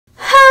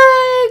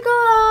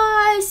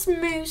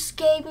Zeus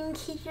Gaming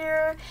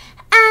here,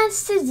 and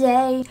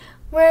today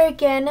we're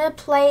gonna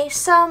play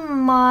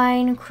some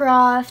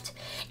Minecraft.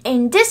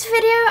 In this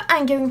video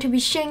I'm going to be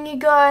showing you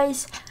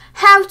guys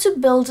how to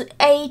build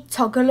a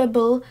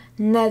toggleable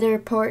nether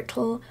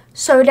portal.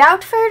 So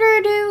without further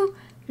ado,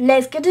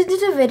 let's get into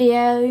the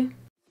video. You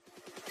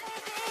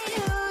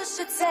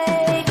should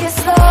take it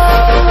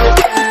slow.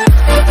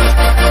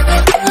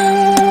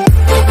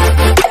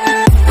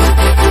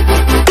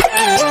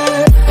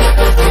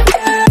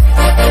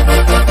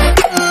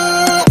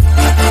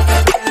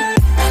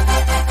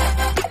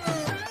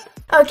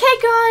 Okay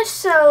guys,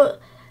 so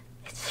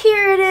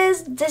here it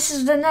is. This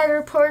is the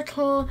nether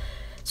portal.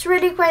 It's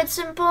really quite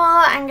simple.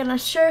 I'm gonna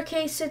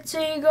showcase it to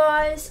you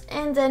guys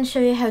and then show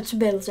you how to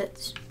build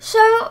it.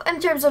 So in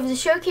terms of the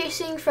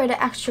showcasing for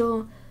the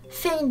actual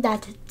thing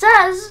that it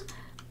does,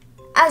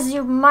 as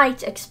you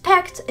might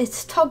expect,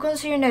 it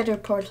toggles your nether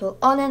portal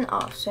on and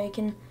off. So you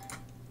can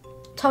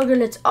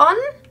toggle it on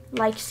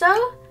like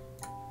so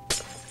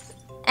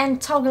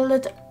and toggle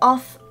it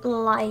off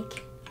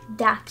like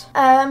that.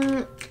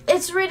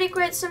 It's really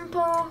quite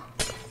simple.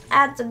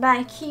 At the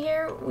back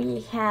here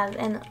we have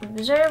an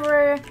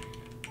observer,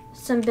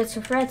 some bits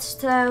of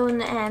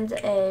redstone and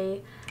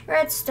a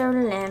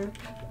redstone lamp,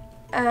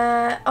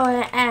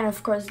 and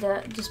of course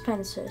the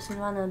dispensers. In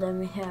one of them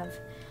we have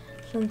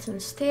flint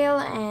and steel,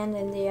 and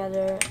in the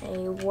other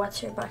a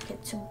water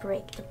bucket to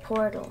break the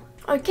portal.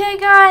 Okay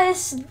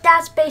guys,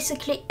 that's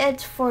basically it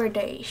for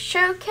the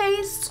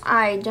showcase.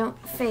 I don't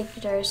think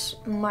there's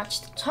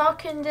much to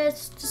talk in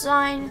this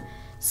design,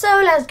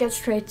 so let's get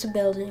straight to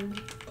building.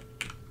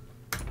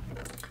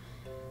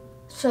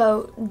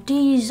 So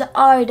these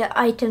are the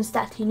items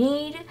that you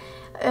need.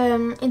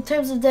 In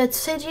terms of the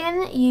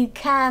obsidian, you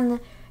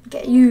can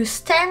use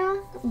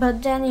 10,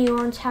 but then you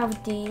won't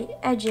have the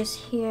edges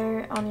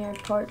here on your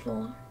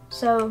portal.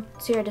 So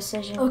it's your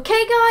decision.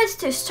 Okay guys,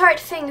 to start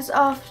things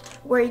off,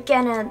 we're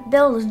gonna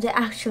build the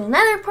actual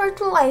nether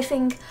portal. I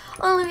think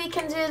only we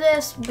can do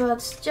this,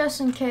 but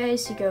just in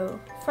case, you go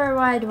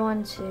forward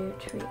 1, 2,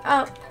 3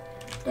 up,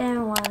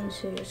 then 1,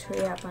 2, 3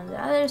 up on the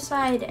other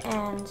side,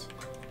 and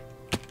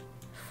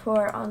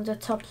 4 on the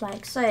top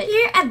like so.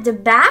 Here at the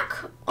back,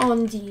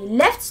 on the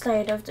left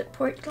side of the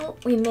portal,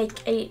 we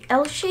make a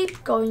L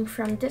shape going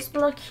from this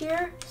block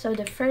here. So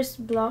the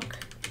first block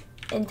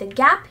in the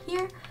gap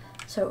here.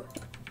 So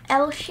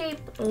L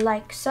shape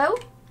like so.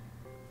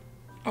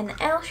 An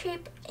L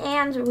shape,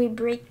 and we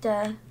break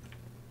the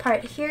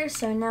part here.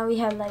 So now we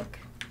have like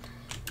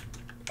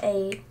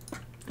a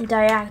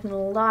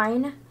diagonal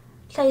line.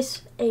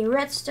 Place a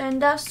redstone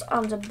dust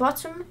on the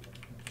bottom,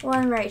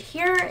 one right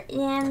here,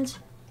 and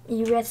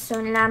a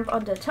redstone lamp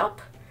on the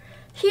top.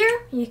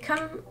 Here you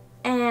come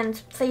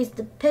and place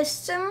the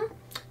piston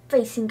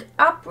facing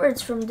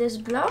upwards from this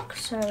block,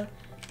 so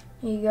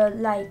you go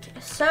like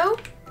so.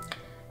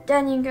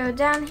 Then you go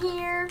down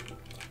here,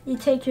 you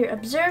take your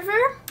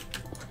observer,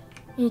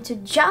 you need to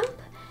jump,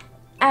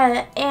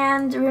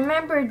 and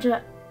remember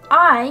the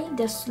eye,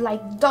 this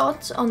like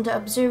dot on the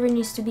observer,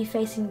 needs to be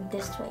facing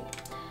this way.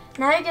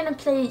 Now you're gonna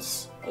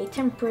place a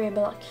temporary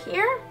block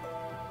here,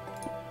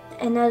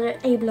 another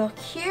a block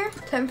here,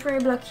 temporary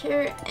block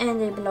here,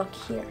 and a block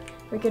here.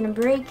 We're gonna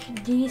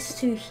break these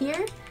two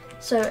here,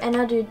 so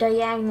another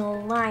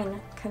diagonal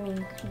line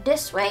coming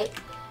this way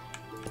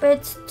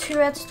with 2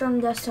 redstone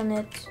dust on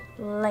it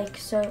like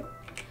so.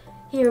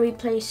 Here we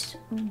place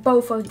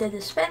both of the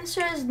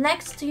dispensers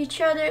next to each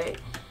other,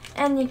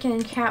 and you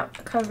can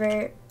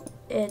cover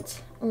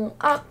it all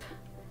up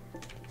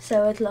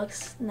so it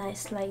looks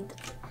nice like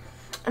that.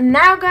 And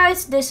now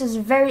guys, this is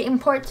very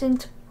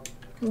important.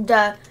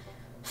 The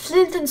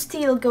flint and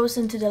steel goes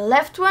into the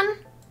left one,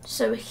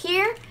 so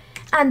here,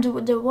 and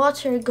the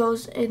water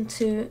goes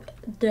into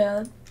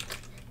the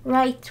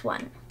right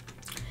one.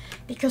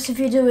 Because if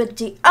you do it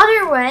the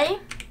other way,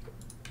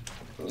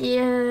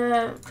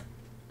 yeah,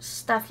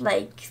 stuff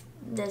like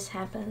this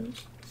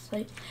happens.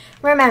 So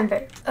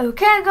remember.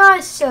 Okay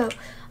guys, so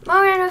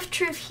moment of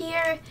truth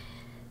here.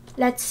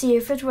 Let's see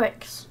if it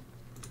works.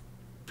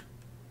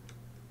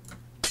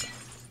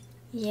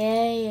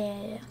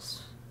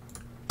 Yes.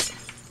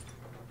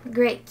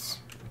 Great.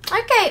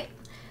 Okay,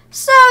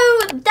 so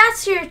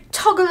that's your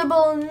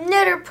toggleable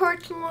nether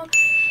portal.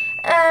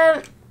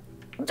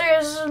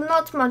 There's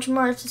not much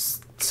more to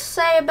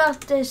say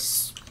about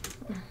this.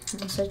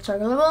 It's a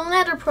toggleable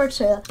nether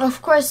portal.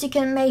 Of course you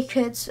can make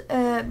it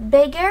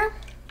bigger.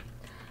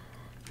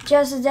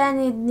 Just then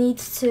it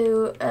needs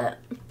to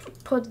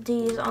put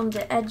these on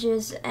the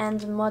edges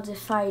and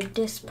modify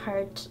this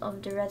part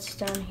of the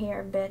redstone here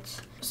a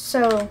bit.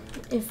 So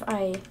if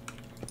I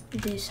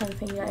do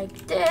something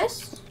like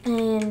this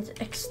and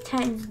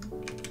extend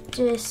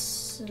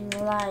this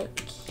like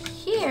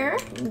here,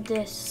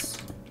 this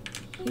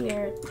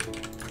here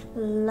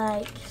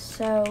like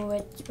so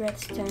with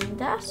redstone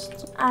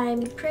dust,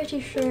 I'm pretty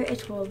sure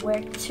it will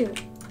work too.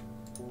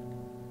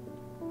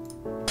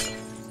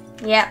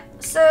 Yeah,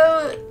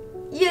 so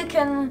you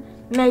can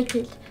make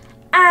it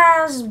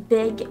as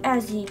big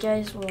as you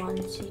guys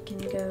want. You can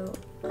go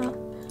up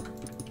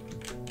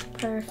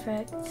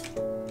perfect.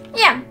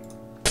 Yeah,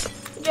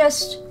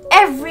 just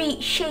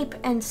every shape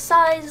and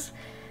size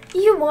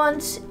you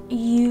want,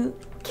 you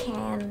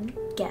can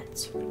get.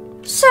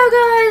 So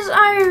guys,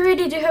 I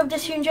really do hope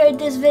that you enjoyed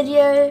this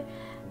video.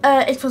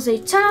 It was a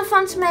ton of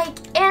fun to make,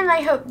 and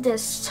I hope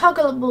this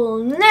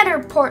toggleable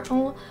nether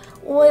portal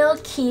will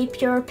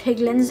keep your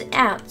piglins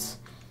out.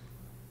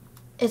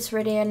 It's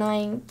really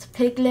annoying. The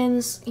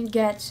piglins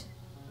get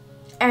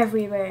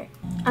everywhere.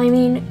 I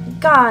mean,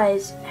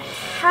 guys,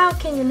 how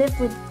can you live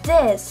with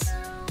this?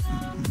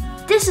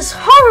 This is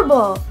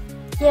horrible!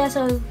 Yeah,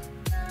 so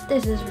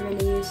this is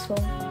really useful.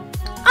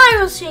 I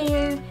will see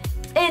you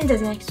in the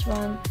next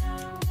one.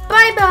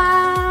 Bye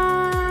bye!